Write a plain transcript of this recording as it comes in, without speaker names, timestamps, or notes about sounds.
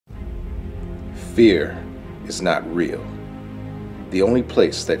Fear is not real. The only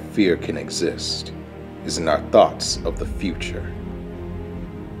place that fear can exist is in our thoughts of the future.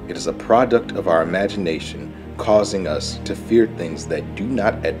 It is a product of our imagination, causing us to fear things that do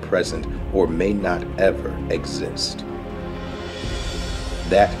not at present or may not ever exist.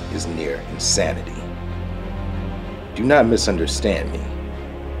 That is near insanity. Do not misunderstand me.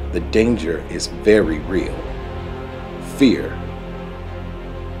 The danger is very real. Fear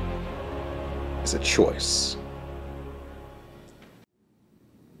is a choice.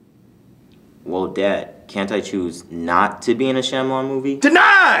 Well, Dad, can't I choose not to be in a Shyamalan movie?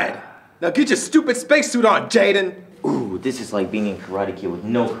 Denied! Now get your stupid spacesuit on, Jaden! Ooh, this is like being in Karate Kid with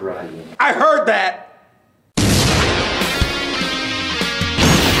no karate in it. I heard that!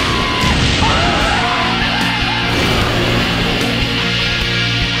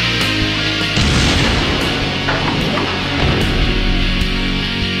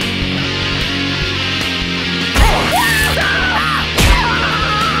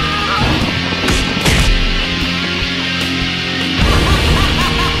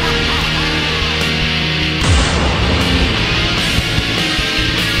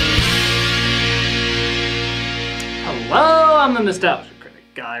 Hello, I'm the Nostalgia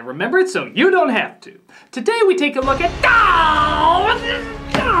Critic. I remember it so you don't have to. Today we take a look at... No!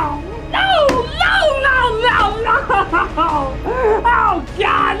 No! No! Oh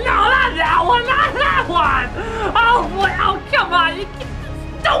God, no, not that one, not that one! Oh boy, oh come on, you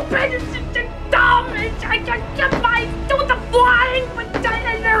stupid, it's dumb, I can't mind, do the flying, but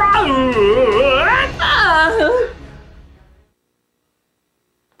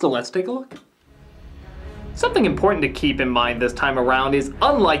so let's take a look. Something important to keep in mind this time around is,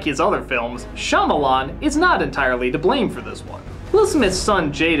 unlike his other films, Shyamalan is not entirely to blame for this one. Will Smith's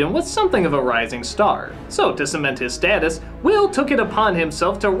son Jaden was something of a rising star, so to cement his status, Will took it upon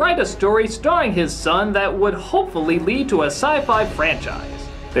himself to write a story starring his son that would hopefully lead to a sci-fi franchise.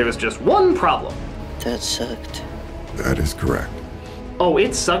 There was just one problem. That sucked. That is correct. Oh,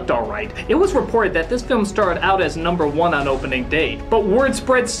 it sucked alright. It was reported that this film started out as #1 on opening day, but word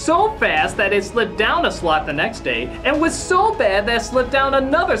spread so fast that it slipped down a slot the next day, and was so bad that it slipped down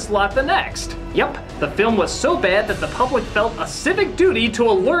another slot the next. Yep, the film was so bad that the public felt a civic duty to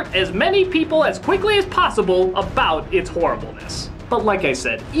alert as many people as quickly as possible about its horribleness. But like I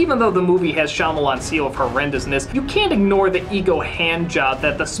said, even though the movie has Shyamalan's seal of horrendousness, you can't ignore the ego handjob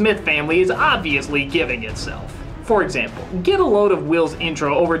that the Smith family is obviously giving itself. For example, get a load of Will's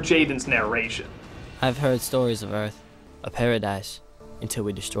intro over Jaden's narration. I've heard stories of Earth, a paradise, until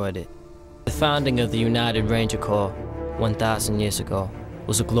we destroyed it. The founding of the United Ranger Corps 1,000 years ago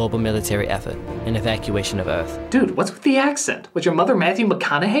was a global military effort, an evacuation of Earth. Dude, what's with the accent? Was your mother Matthew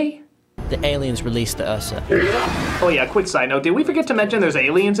McConaughey? The aliens released the Ursa. Oh yeah, quick side note, did we forget to mention there's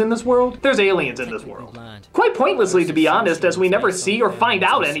aliens in this world? There's aliens in this world. Quite pointlessly, to be honest, as we never see or find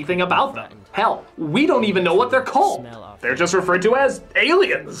out anything about them. Hell, we don't even know what they're called. They're just referred to as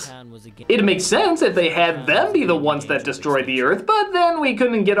aliens. It'd make sense if they had them be the ones that destroyed the Earth, but then we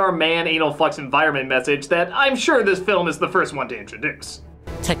couldn't get our man anal flux environment message that I'm sure this film is the first one to introduce.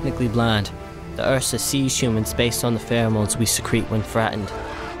 Technically blind, the Ursa sees humans based on the pheromones we secrete when frightened.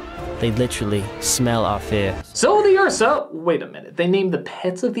 They literally smell our fear. So the Ursa, wait a minute, they named the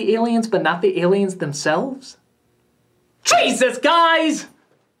pets of the aliens but not the aliens themselves? Jesus, guys!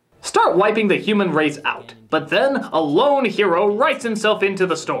 Start wiping the human race out, but then a lone hero writes himself into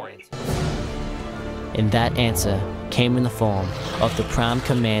the story. And that answer came in the form of the Prime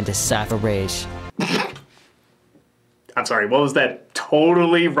Commander Cypher Rage. I'm sorry, what was that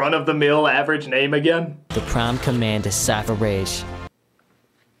totally run-of-the-mill average name again? The Prime Commander Cypher Rage.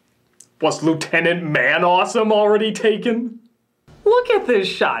 Was Lieutenant Man Awesome already taken? Look at this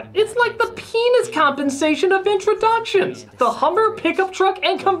shot. It's like the penis compensation of introductions. The Hummer, pickup truck,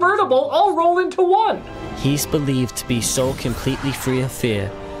 and convertible all roll into one. He's believed to be so completely free of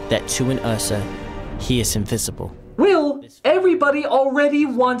fear that to an Ursa, he is invisible. Will, everybody already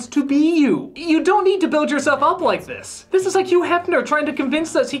wants to be you. You don't need to build yourself up like this. This is like Hugh Hefner trying to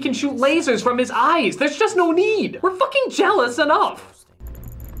convince us he can shoot lasers from his eyes. There's just no need. We're fucking jealous enough.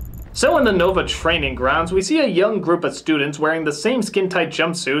 So in the Nova training grounds, we see a young group of students wearing the same skin-tight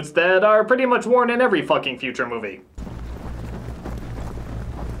jumpsuits that are pretty much worn in every fucking future movie.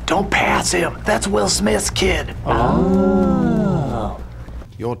 Don't pass him. That's Will Smith's kid. Oh.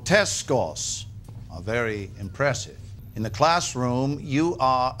 Your test scores are very impressive. In the classroom, you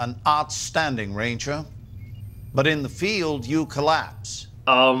are an outstanding Ranger, but in the field, you collapse.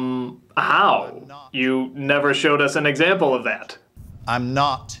 How? You never showed us an example of that. I'm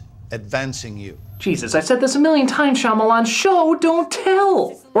not advancing you. Jesus, I've said this a million times, Shyamalan. Show, don't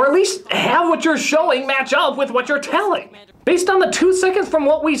tell. Or at least have what you're showing match up with what you're telling. Based on the 2 seconds from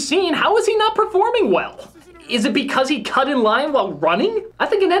what we've seen, how is he not performing well? Is it because he cut in line while running? I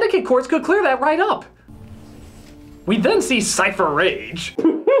think an etiquette course could clear that right up. We then see Cypher rage.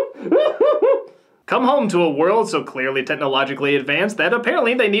 Come home to a world so clearly technologically advanced that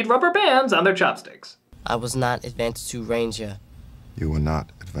apparently they need rubber bands on their chopsticks. I was not advanced to Ranger. You were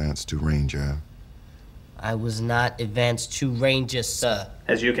not advanced to Ranger. I was not advanced to Ranger, sir.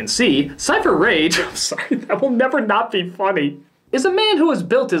 As you can see, Cypher Rage, I'm sorry, that will never not be funny, is a man who has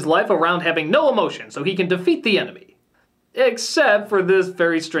built his life around having no emotion so he can defeat the enemy. Except for this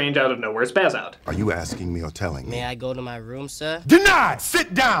very strange out-of-nowhere spaz out. Are you asking me or telling me? May I go to my room, sir? Denied!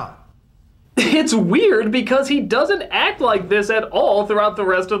 Sit down! It's weird because he doesn't act like this at all throughout the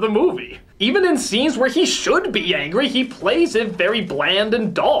rest of the movie. Even in scenes where he should be angry, he plays it very bland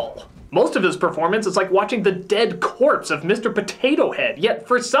and dull. Most of his performance is like watching the dead corpse of Mr. Potato Head, yet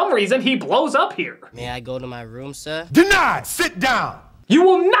for some reason he blows up here. May I go to my room, sir? Denied! Sit down! You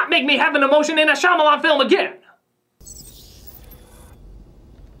will not make me have an emotion in a Shyamalan film again!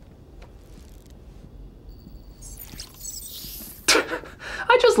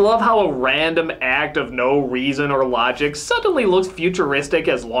 I just love how a random act of no reason or logic suddenly looks futuristic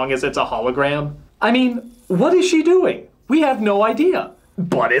as long as it's a hologram. I mean, what is she doing? We have no idea.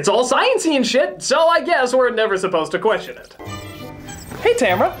 But it's all sciencey and shit, so I guess we're never supposed to question it. Hey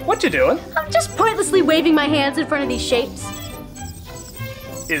Tamara, what you doing? I'm just pointlessly waving my hands in front of these shapes.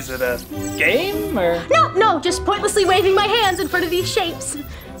 Is it a game, or? No, just pointlessly waving my hands in front of these shapes.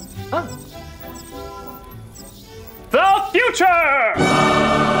 Oh. The future!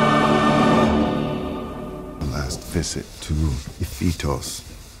 Last visit to Iphitos.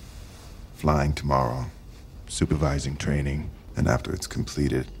 Flying tomorrow. Supervising training. And after it's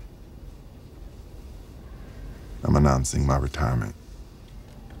completed, I'm announcing my retirement.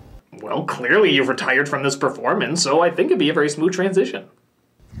 Well, clearly you've retired from this performance, so I think it'd be a very smooth transition.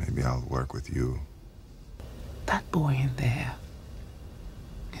 Maybe I'll work with you. That boy in there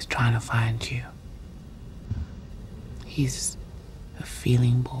is trying to find you. He's a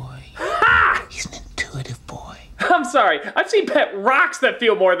feeling boy. Ha! He's an intuitive boy. I'm sorry, I've seen pet rocks that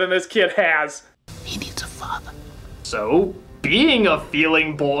feel more than this kid has. He needs a father. So, being a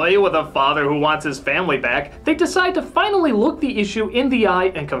feeling boy with a father who wants his family back, they decide to finally look the issue in the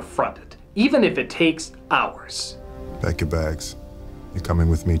eye and confront it, even if it takes hours. Pack your bags. You're coming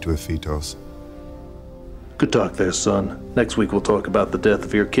with me to Iphitos. Good talk there, son. Next week we'll talk about the death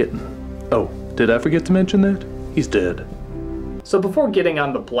of your kitten. Oh, did I forget to mention that? He's dead. So before getting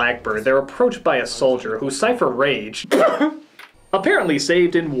on the Blackbird, they're approached by a soldier who Cypher Rage apparently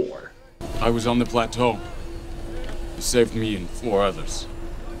saved in war. I was on the plateau. You saved me and 4 others.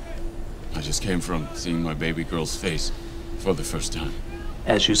 I just came from seeing my baby girl's face for the first time.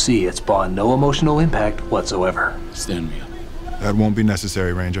 As you see, it's spawned no emotional impact whatsoever. Stand me up. That won't be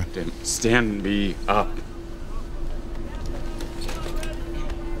necessary, Ranger. Then stand me up.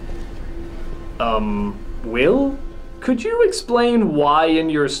 Will? Could you explain why in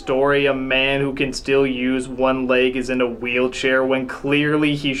your story a man who can still use one leg is in a wheelchair when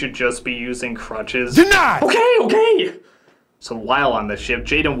clearly he should just be using crutches? Denied! Okay! So while on the ship,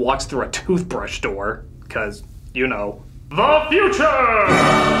 Jaden walks through a toothbrush door, cause, you know, the future!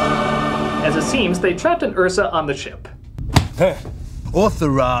 As it seems, they trapped an Ursa on the ship.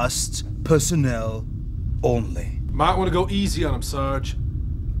 Authorized personnel only. Might want to go easy on him, Sarge.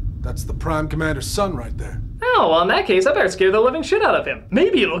 That's the Prime Commander's son right there. Oh, well in that case, I better scare the living shit out of him.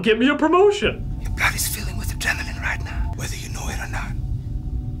 Maybe it'll give me a promotion. Your blood is filling with adrenaline right now, whether you know it or not.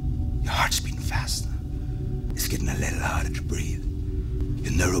 Your heart's beating faster. It's getting a little harder to breathe.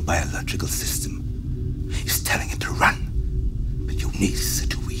 Your neurobiological system is telling it to run, but your knees are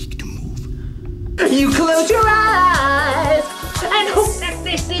too weak to move. You close your eyes and hope that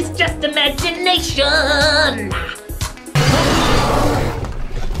this is just imagination.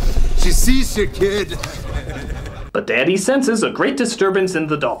 She sees you, kid. But Daddy senses a great disturbance in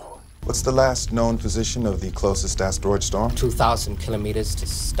the doll. What's the last known position of the closest asteroid storm? 2,000 kilometers to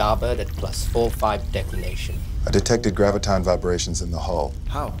starboard at +45 declination. I detected graviton vibrations in the hull.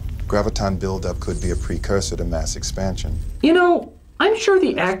 How? Graviton buildup could be a precursor to mass expansion. You know, I'm sure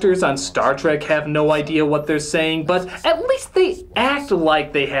the actors on Star Trek have no idea what they're saying, but at least they act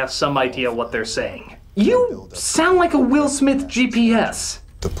like they have some idea what they're saying. You sound like a Will Smith GPS.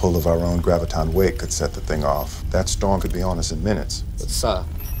 The pull of our own graviton wake could set the thing off. That storm could be on us in minutes. But sir,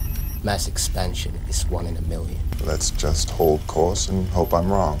 mass expansion is 1 in a million. Let's just hold course and hope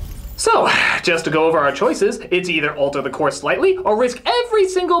I'm wrong. So, just to go over our choices, it's either alter the course slightly or risk every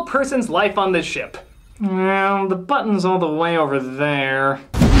single person's life on this ship. Well, the button's all the way over there.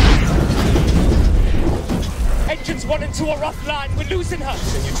 Engines 1 and 2 are offline. We're losing her.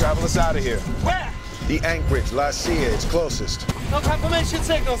 Can you travel us out of here? Where? The anchorage, La Silla, it's closest. No confirmation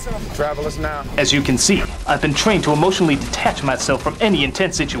signal, sir. Travel us now. As you can see, I've been trained to emotionally detach myself from any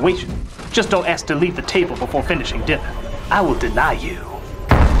intense situation. Just don't ask to leave the table before finishing dinner. I will deny you.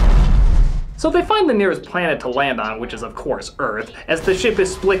 So they find the nearest planet to land on, which is of course Earth, as the ship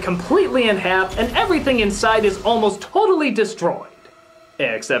is split completely in half and everything inside is almost totally destroyed.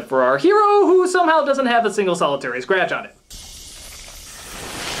 Except for our hero, who somehow doesn't have a single solitary scratch on it.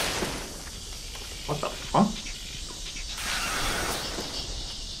 What the fuck?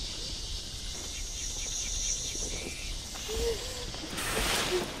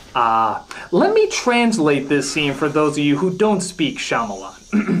 Let me translate this scene for those of you who don't speak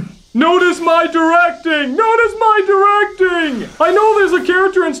Shyamalan. Notice my directing! Notice my directing! I know there's a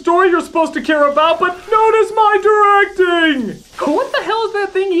character and story you're supposed to care about, but notice my directing! What the hell is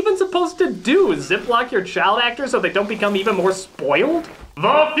that thing even supposed to do? Ziplock your child actors so they don't become even more spoiled?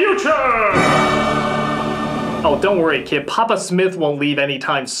 The future! Oh, don't worry, kid. Papa Smith won't leave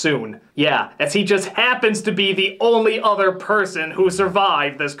anytime soon. Yeah, as he just happens to be the only other person who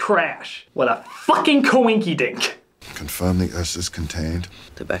survived this crash. What a fucking coinky-dink. Confirm the S is contained.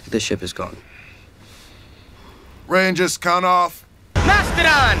 The back of the ship is gone. Rangers, count off.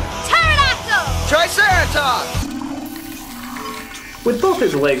 Mastodon! Pterodactyl! Triceratops! With both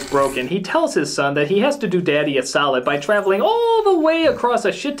his legs broken, he tells his son that he has to do Daddy a solid by traveling all the way across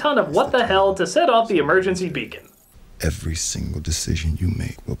a shit ton of what the hell to set off the emergency beacon. Every single decision you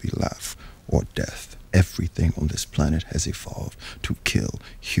make will be life or death. Everything on this planet has evolved to kill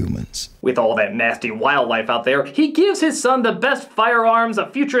humans. With all that nasty wildlife out there, he gives his son the best firearms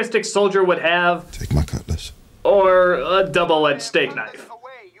a futuristic soldier would have. Take my cutlass. Or a double-edged steak knife.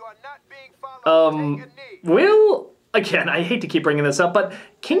 Will? Again, I hate to keep bringing this up, but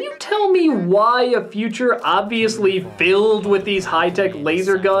can you tell me why a future obviously filled with these high-tech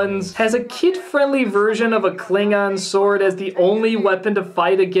laser guns has a kid-friendly version of a Klingon sword as the only weapon to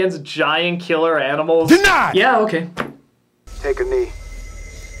fight against giant killer animals? Denied! Yeah, okay. Take a knee.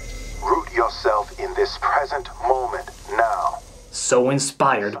 Root yourself in this present moment now. So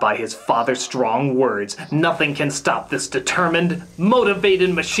inspired by his father's strong words, nothing can stop this determined,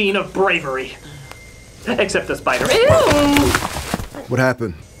 motivated machine of bravery. Except the spider. Ew! What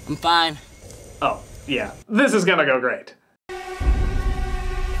happened? I'm fine. Oh, yeah. This is gonna go great.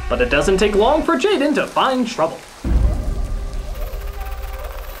 But it doesn't take long for Jaden to find trouble.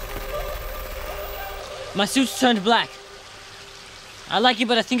 My suit's turned black. I like it,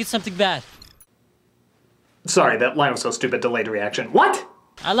 but I think it's something bad. Sorry, that line was so stupid, delayed reaction. What?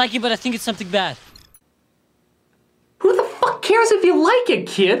 I like it, but I think it's something bad. Who the fuck cares if you like it,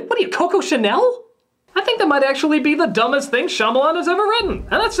 kid? What are you, Coco Chanel? I think that might actually be the dumbest thing Shyamalan has ever written, and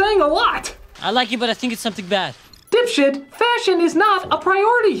that's saying a lot. I like it, but I think it's something bad. Dipshit, fashion is not a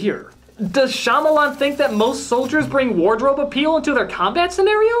priority here. Does Shyamalan think that most soldiers bring wardrobe appeal into their combat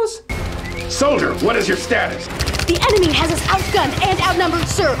scenarios? Soldier, what is your status? The enemy has us outgunned and outnumbered,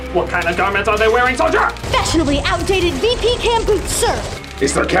 sir. What kind of garments are they wearing, soldier? Fashionably outdated VP cam boots, sir.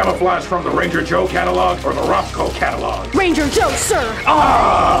 Is their camouflage from the Ranger Joe catalog or the Roscoe catalog? Ranger Joe, sir.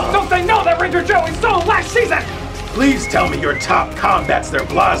 Don't they know that Ranger Joe installed last season? Please tell me your top combats their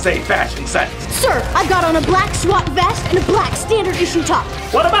blasé fashion sense. Sir, I've got on a black SWAT vest and a black standard issue top.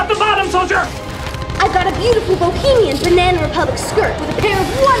 What about the bottom, soldier? I've got a beautiful Bohemian Banana Republic skirt with a pair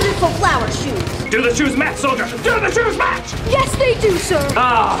of wonderful flower shoes. Do the shoes match, soldier? Do the shoes match? Yes, they do, sir.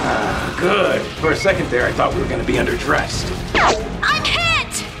 Good. For a second there, I thought we were going to be underdressed. I'm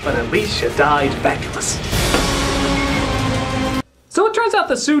hit! But at least you died fabulous. So it turns out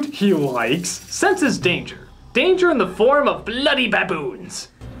the suit he likes senses danger. Danger in the form of bloody baboons.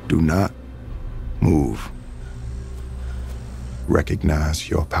 Do not move. Recognize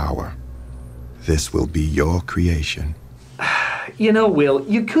your power. This will be your creation. You know, Will,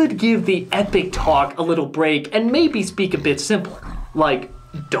 you could give the epic talk a little break and maybe speak a bit simpler. Like,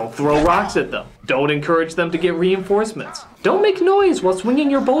 don't throw rocks at them. Don't encourage them to get reinforcements. Don't make noise while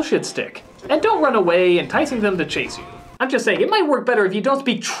swinging your bullshit stick. And don't run away, enticing them to chase you. I'm just saying, it might work better if you don't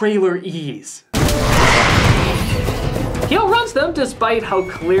speak trailer-ese. He outruns them despite how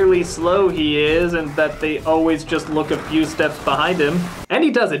clearly slow he is and that they always just look a few steps behind him. And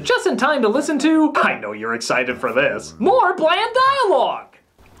he does it just in time to listen to, I know you're excited for this, more bland dialogue.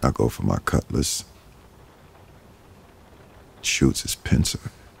 I go for my cutlass. Shoots his pincer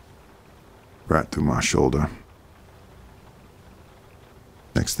right through my shoulder.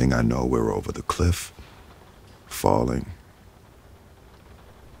 Next thing I know, we're over the cliff, falling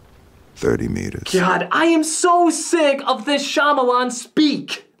 30 meters. God, I am so sick of this Shyamalan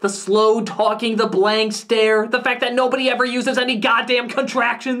speak. The slow talking, the blank stare, the fact that nobody ever uses any goddamn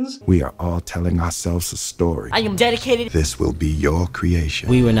contractions. We are all telling ourselves a story. I am dedicated. This will be your creation.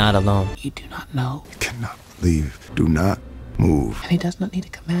 We were not alone. You do not know. You cannot leave. Do not move. And he does not need a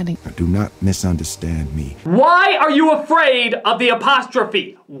commanding. Do not misunderstand me. Why are you afraid of the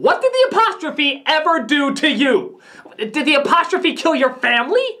apostrophe? What did the apostrophe ever do to you? Did the apostrophe kill your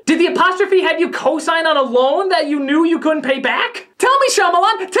family? Did the apostrophe have you co-sign on a loan that you knew you couldn't pay back? Tell me,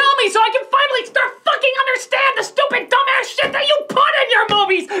 Shyamalan, tell me so I can finally start fucking understand the stupid dumbass shit that you put in your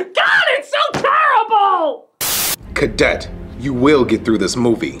movies! God, it's so terrible! Cadet, you will get through this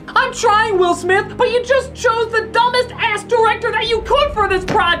movie. I'm trying, Will Smith, but you just chose the dumbest ass director that you could for this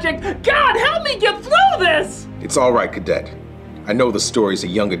project! God, help me get through this! It's all right, Cadet. I know the story's a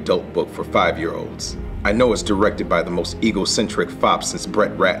young adult book for 5-year-olds. I know it's directed by the most egocentric fop since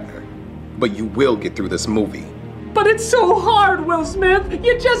Brett Ratner. But you will get through this movie. But it's so hard, Will Smith!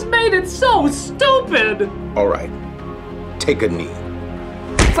 You just made it so stupid! All right, take a knee.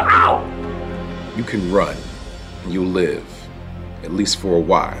 Ow! You can run, and you'll live, at least for a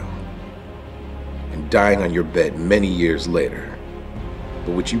while. And dying on your bed many years later.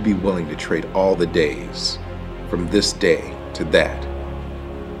 But would you be willing to trade all the days, from this day to that,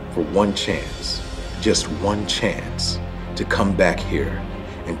 for one chance, just one chance, to come back here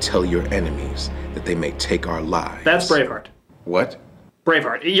and tell your enemies that they may take our lives? That's Braveheart. What?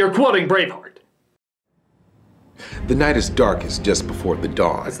 Braveheart. You're quoting Braveheart. The night is darkest just before the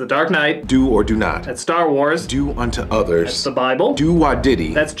dawn. That's the Dark Knight. Do or do not. That's Star Wars. Do unto others. That's the Bible. Do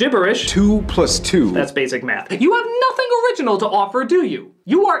wadiddy. That's gibberish. 2 + 2. That's basic math. You have nothing original to offer, do you?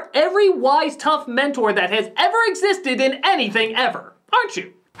 You are every wise, tough mentor that has ever existed in anything ever, aren't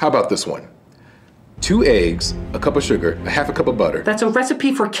you? How about this one? 2 eggs, a cup of sugar, a half a cup of butter. That's a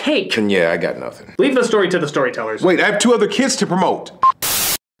recipe for cake. And yeah, I got nothing. Leave the story to the storytellers. Wait, I have 2 other kids to promote.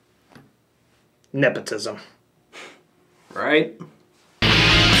 Nepotism. Right?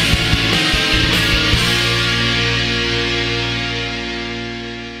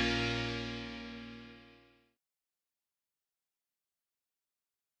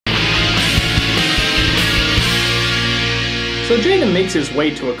 So Jaden makes his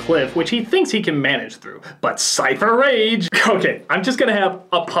way to a cliff, which he thinks he can manage through. But Cypher Rage! Okay, I'm just gonna have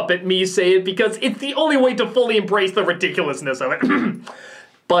a puppet me say it because it's the only way to fully embrace the ridiculousness of it.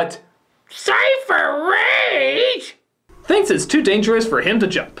 But Cypher Rage thinks it's too dangerous for him to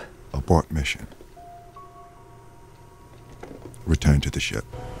jump. Abort mission. Return to the ship.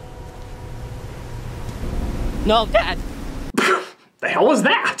 No, Dad. The hell was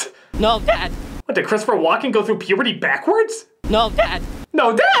that? No, Dad. What, did Christopher Walken go through puberty backwards? No, Dad.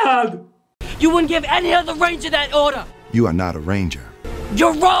 No, Dad! You wouldn't give any other ranger that order. You are not a ranger.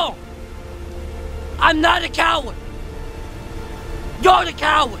 You're wrong. I'm not a coward. You're the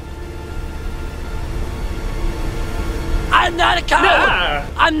coward. I'm not a coward. Nah.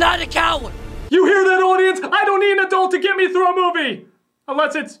 I'm not a coward. You hear that, audience? I don't need an adult to get me through a movie.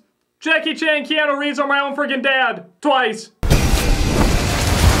 Unless it's Jackie Chan, Keanu Reeves, or my own friggin' dad. Twice.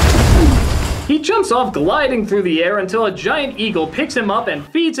 He jumps off gliding through the air until a giant eagle picks him up and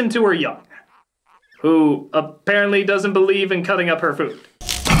feeds him to her young, who apparently doesn't believe in cutting up her food.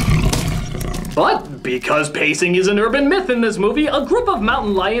 But because pacing is an urban myth in this movie, a group of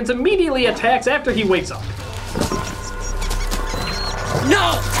mountain lions immediately attacks after he wakes up.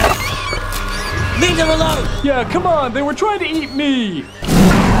 No! Leave them alone! Yeah, come on, they were trying to eat me!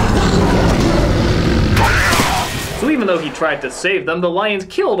 So even though he tried to save them, the lions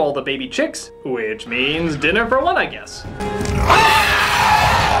killed all the baby chicks, which means dinner for one, I guess.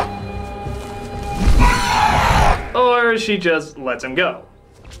 Or she just lets him go.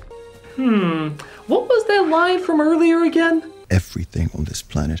 What was that line from earlier again? Everything on this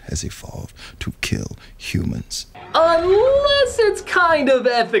planet has evolved to kill humans. Unless it's kind of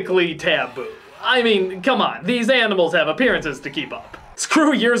ethically taboo. I mean, come on, these animals have appearances to keep up.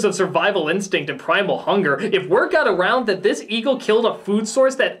 Screw years of survival instinct and primal hunger. If word got around that this eagle killed a food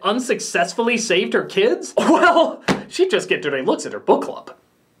source that unsuccessfully saved her kids, well, she'd just get dirty looks at her book club.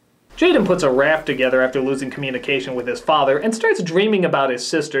 Jaden puts a raft together after losing communication with his father and starts dreaming about his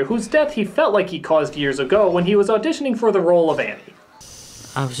sister, whose death he felt like he caused years ago when he was auditioning for the role of Annie.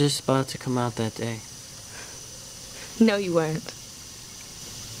 I was just about to come out that day. No, you weren't.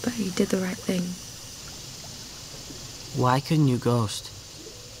 But you did the right thing. Why couldn't you ghost?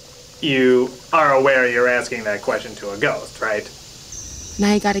 You are aware you're asking that question to a ghost, right?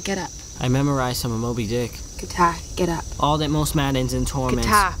 Now you gotta get up. I memorized some of Moby Dick. Guitar, get up. All that most maddens and torments.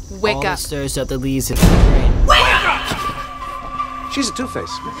 Guitar, wake all up. That stirs up the leaves of the brain. Wake up! She's a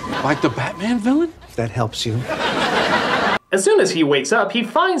Two-Face. Like the Batman villain? If that helps you. As soon as he wakes up, he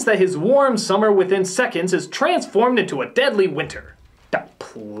finds that his warm summer within seconds is transformed into a deadly winter. Oh,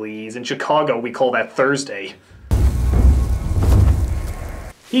 please, in Chicago we call that Thursday.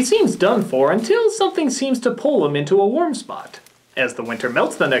 He seems done for until something seems to pull him into a warm spot. As the winter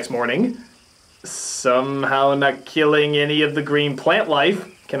melts the next morning, somehow not killing any of the green plant life.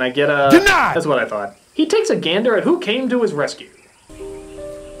 Can I get a... Denied! That's what I thought. He takes a gander at who came to his rescue.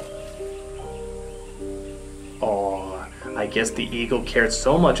 Aw, I guess the eagle cared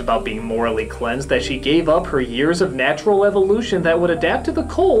so much about being morally cleansed that she gave up her years of natural evolution that would adapt to the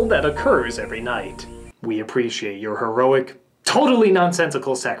cold that occurs every night. We appreciate your heroic, totally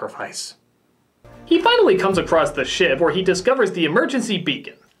nonsensical sacrifice. He finally comes across the ship where he discovers the emergency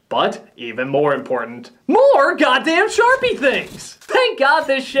beacon. But, even more important, more goddamn Sharpie things! Thank God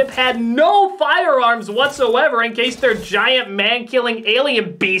this ship had no firearms whatsoever in case their giant man-killing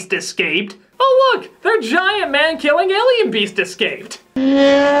alien beast escaped. Oh look, their giant man-killing alien beast escaped!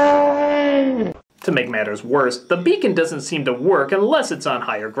 To make matters worse, the beacon doesn't seem to work unless it's on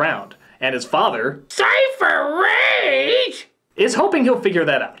higher ground. And his father, Cypher Rage, is hoping he'll figure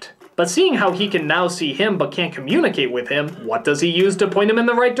that out. But seeing how he can now see him but can't communicate with him, what does he use to point him in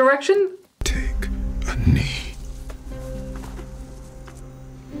the right direction? Take a knee.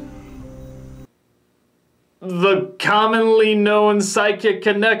 The commonly known psychic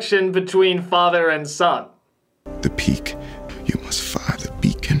connection between father and son. The peak. You must fire the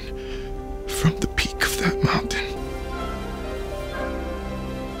beacon from the peak of that mountain.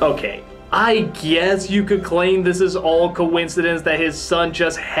 Okay, I guess you could claim this is all coincidence that his son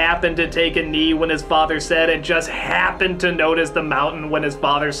just happened to take a knee when his father said and just happened to notice the mountain when his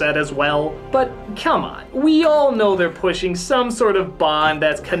father said as well. But come on, we all know they're pushing some sort of bond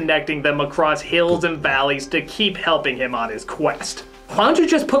that's connecting them across hills and valleys to keep helping him on his quest. Why don't you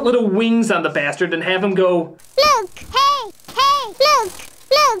just put little wings on the bastard and have him go, Look, hey,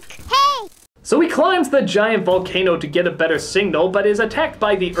 look, hey. So he climbs the giant volcano to get a better signal, but is attacked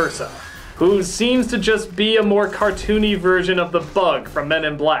by the Ursa, who seems to just be a more cartoony version of the Bug from Men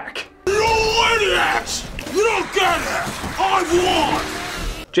in Black. You idiots! You don't get it! I've won!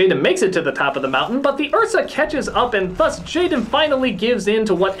 Jaden makes it to the top of the mountain, but the Ursa catches up and thus Jaden finally gives in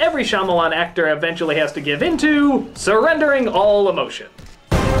to what every Shyamalan actor eventually has to give into, surrendering all emotion.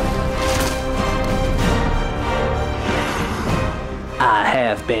 I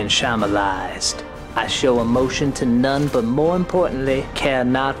have been Shyamalanized. I show emotion to none, but more importantly, care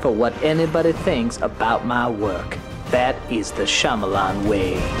not for what anybody thinks about my work. That is the Shyamalan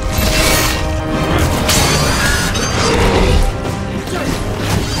way.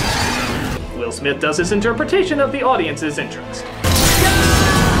 Will Smith does his interpretation of the audience's interest.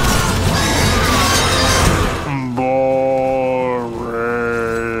 Boring.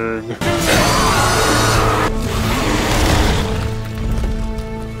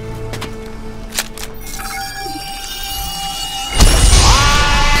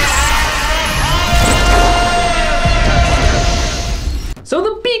 So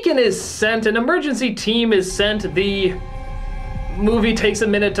the beacon is sent, an emergency team is sent, the movie takes a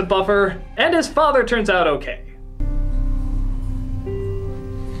minute to buffer, and his father turns out okay.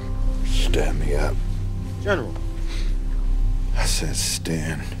 Stand me up. General. I said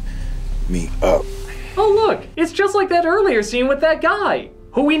stand me up. Oh look, it's just like that earlier scene with that guy,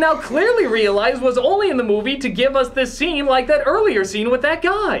 who we now clearly realize was only in the movie to give us this scene like that earlier scene with that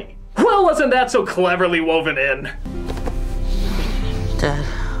guy. Well, wasn't that so cleverly woven in? Dad.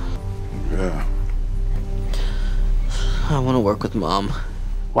 Yeah. I want to work with Mom.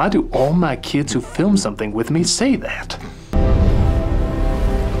 Why do all my kids who film something with me say that?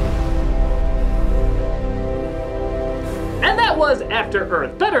 And that was After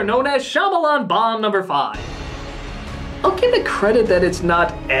Earth, better known as Shyamalan Bomb number 5. I'll give it credit that it's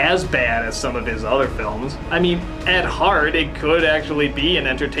not as bad as some of his other films. I mean, at heart, it could actually be an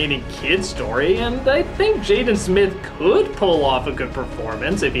entertaining kid story, and I think Jaden Smith could pull off a good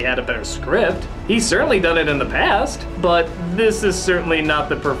performance if he had a better script. He's certainly done it in the past, but this is certainly not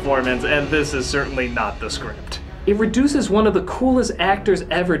the performance, and this is certainly not the script. It reduces one of the coolest actors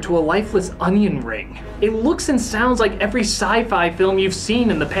ever to a lifeless onion ring. It looks and sounds like every sci-fi film you've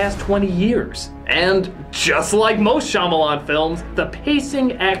seen in the past 20 years. And just like most Shyamalan films, the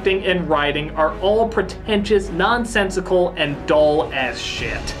pacing, acting, and writing are all pretentious, nonsensical, and dull as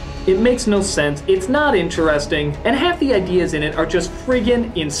shit. It makes no sense, it's not interesting, and half the ideas in it are just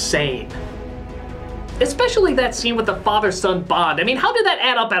friggin' insane. Especially that scene with the father-son bond. I mean, how did that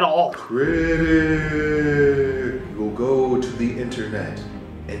add up at all? Critic. go to the internet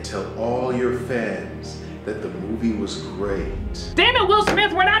and tell all your fans that the movie was great. Damn it, Will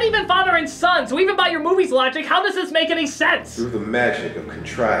Smith, we're not even father and son, so even by your movie's logic, how does this make any sense? Through the magic of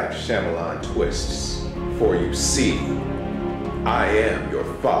contrived Shyamalan twists. For you see, I am your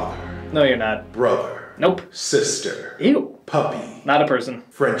father. No, you're not. Brother. Nope. Sister. Ew. Puppy. Not a person.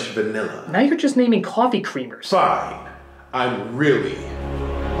 French vanilla. Now you're just naming coffee creamers. Fine. I'm really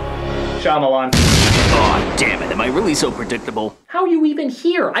Shyamalan. Aw, damn it, am I really so predictable? How are you even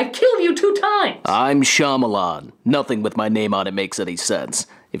here? I've killed you 2 times! I'm Shyamalan. Nothing with my name on it makes any sense.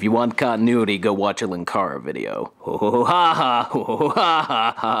 If you want continuity, go watch a Linkara video. Ho ho ho ha ha, ho ho ho ha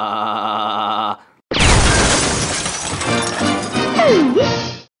ha ha.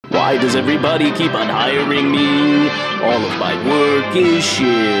 Why does everybody keep on hiring me? All of my work is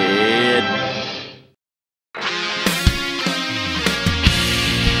shit.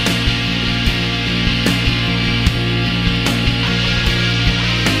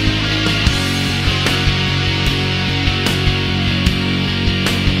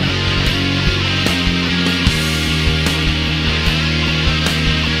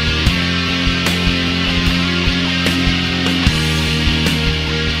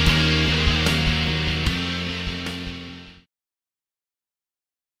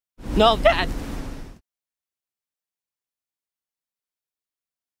 No, Dad,